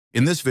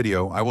In this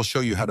video, I will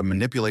show you how to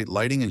manipulate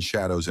lighting and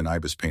shadows in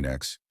Ibis Paint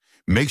X.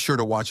 Make sure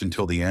to watch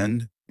until the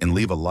end and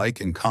leave a like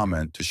and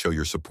comment to show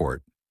your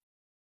support.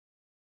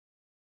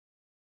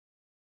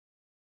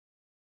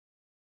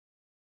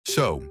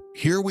 So,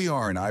 here we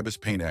are in Ibis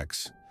Paint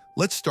X.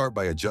 Let's start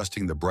by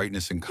adjusting the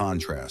brightness and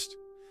contrast.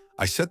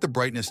 I set the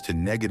brightness to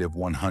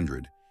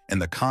 -100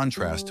 and the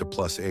contrast to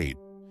 +8.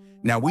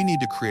 Now we need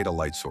to create a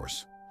light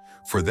source.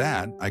 For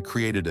that, I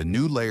created a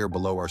new layer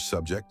below our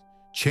subject,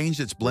 changed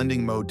its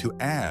blending mode to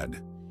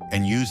Add,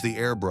 and used the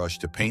airbrush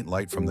to paint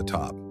light from the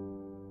top.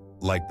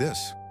 Like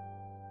this.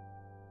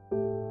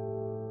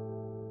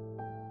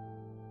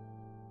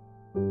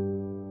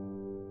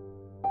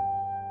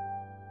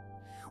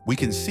 We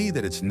can see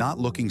that it's not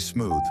looking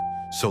smooth,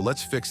 so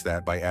let's fix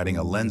that by adding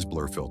a lens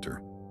blur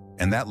filter.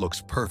 And that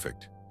looks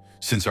perfect.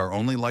 Since our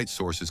only light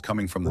source is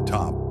coming from the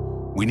top,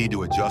 we need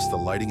to adjust the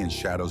lighting and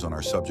shadows on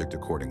our subject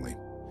accordingly.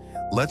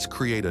 Let's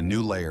create a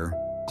new layer,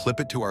 clip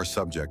it to our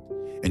subject,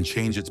 and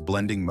change its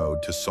blending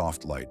mode to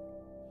soft light.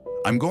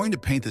 I'm going to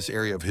paint this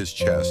area of his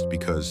chest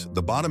because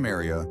the bottom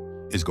area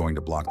is going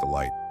to block the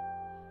light.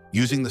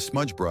 Using the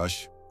smudge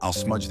brush, I'll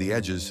smudge the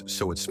edges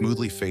so it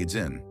smoothly fades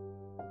in.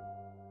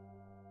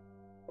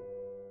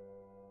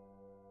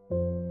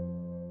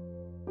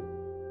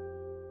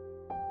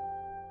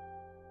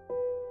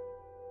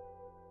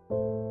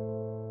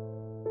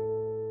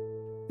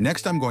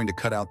 Next, I'm going to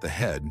cut out the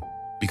head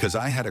because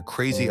I had a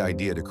crazy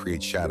idea to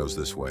create shadows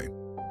this way.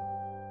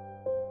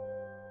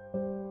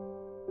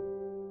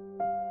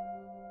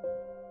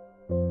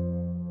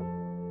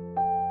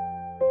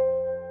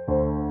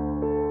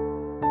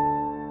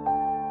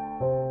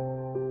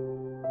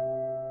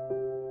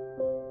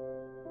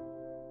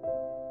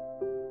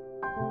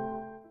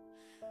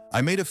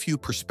 I made a few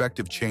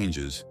perspective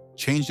changes,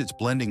 changed its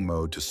blending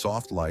mode to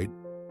soft light,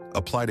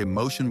 applied a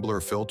motion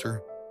blur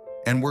filter,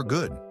 and we're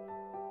good.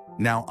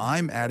 Now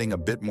I'm adding a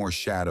bit more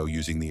shadow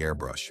using the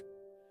airbrush.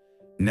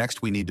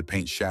 Next, we need to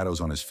paint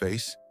shadows on his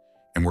face,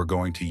 and we're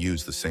going to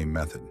use the same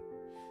method.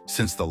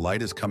 Since the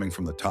light is coming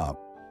from the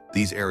top,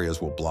 these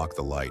areas will block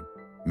the light,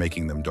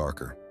 making them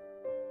darker.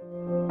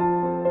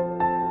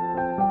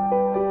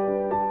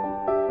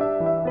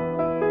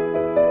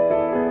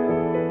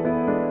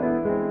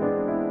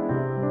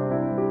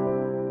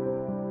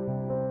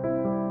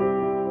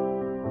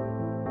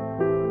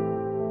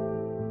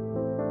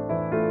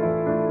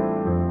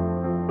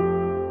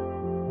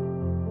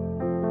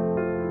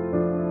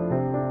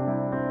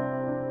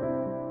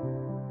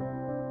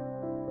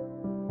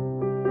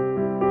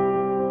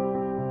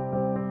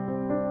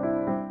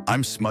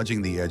 I'm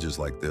smudging the edges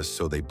like this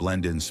so they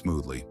blend in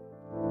smoothly.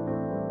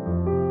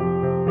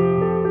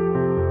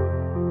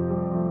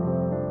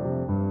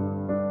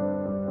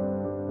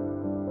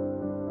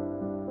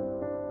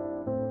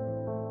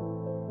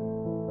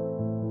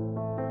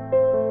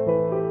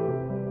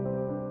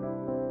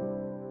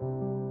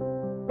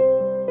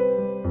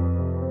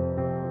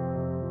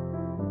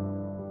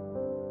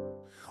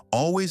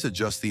 Always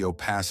adjust the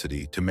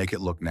opacity to make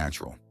it look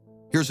natural.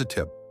 Here's a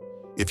tip.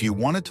 If you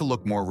want it to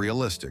look more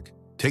realistic,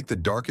 take the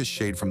darkest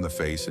shade from the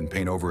face and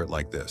paint over it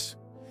like this.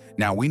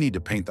 Now we need to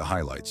paint the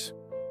highlights.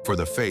 For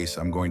the face,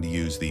 I'm going to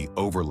use the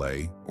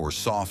overlay or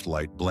soft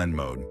light blend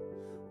mode.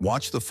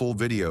 Watch the full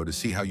video to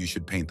see how you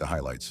should paint the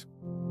highlights.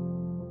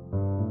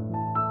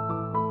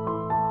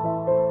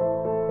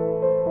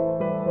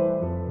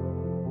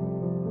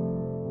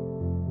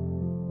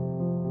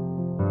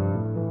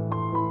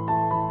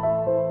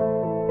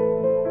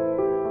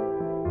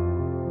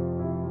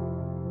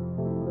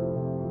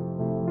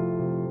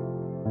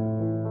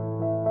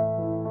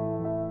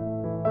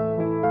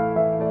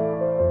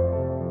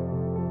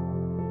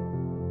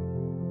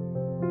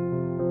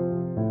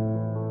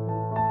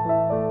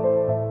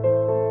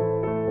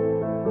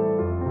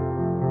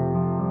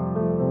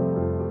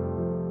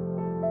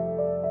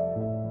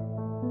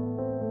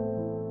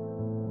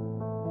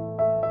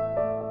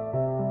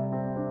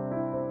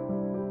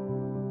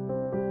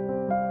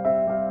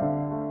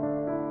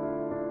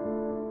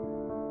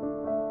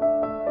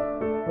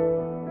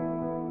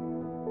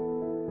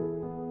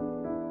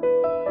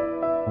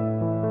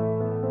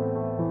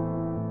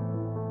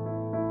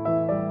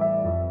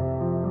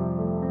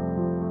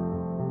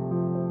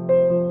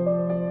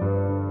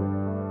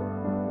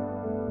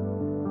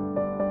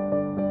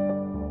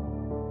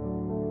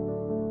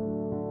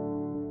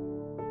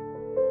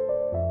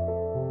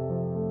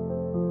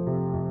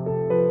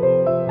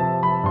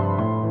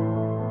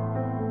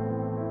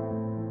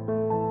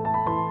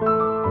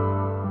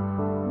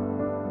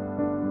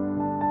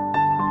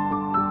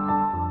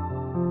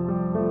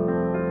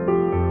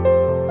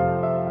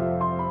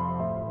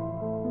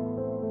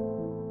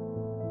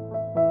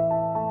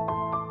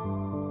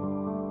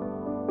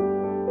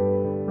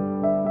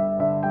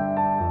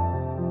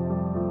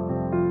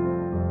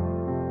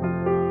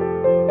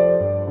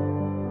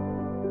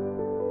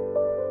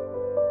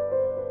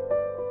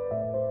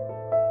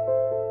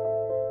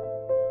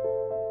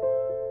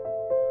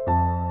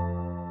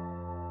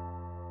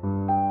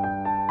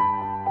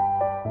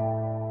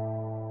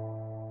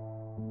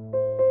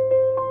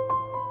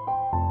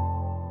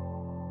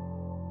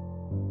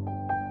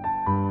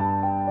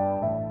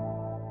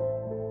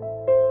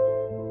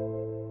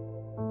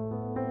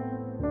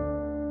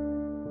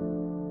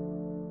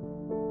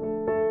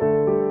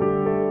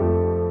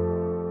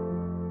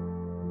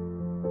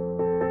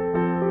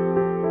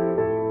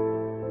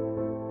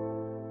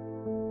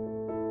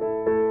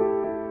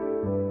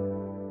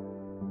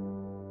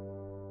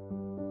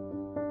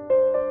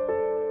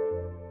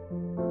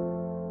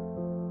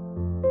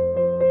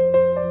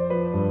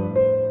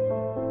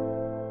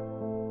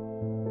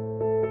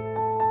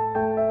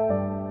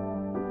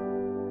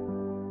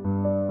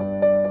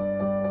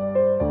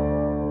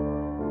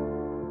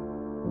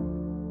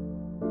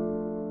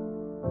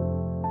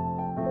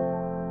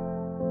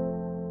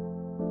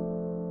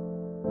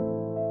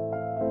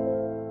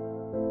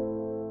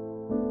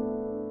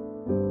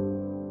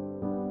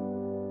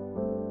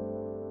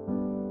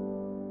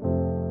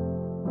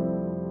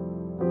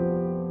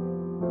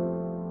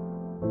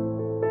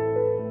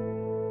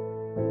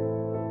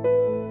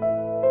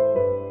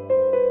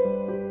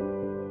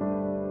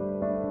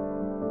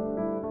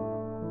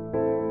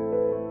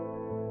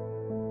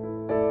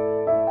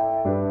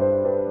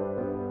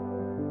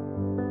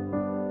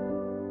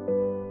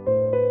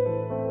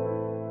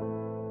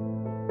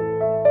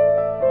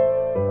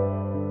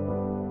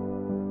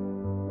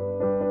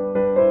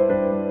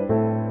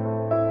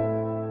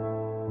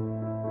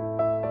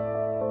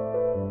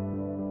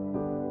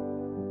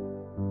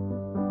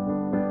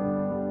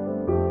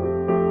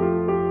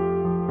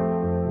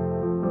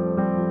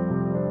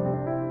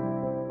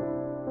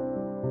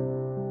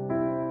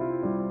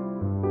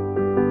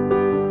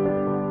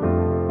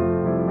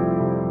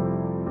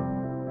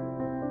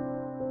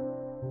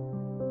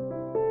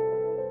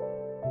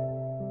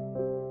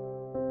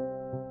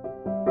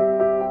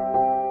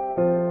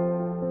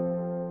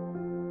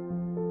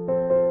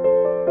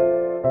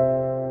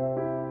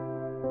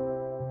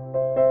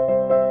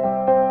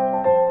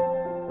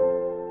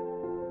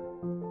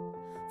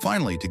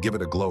 to give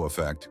it a glow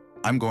effect,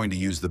 I'm going to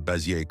use the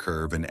Bezier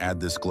curve and add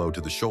this glow to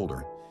the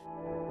shoulder,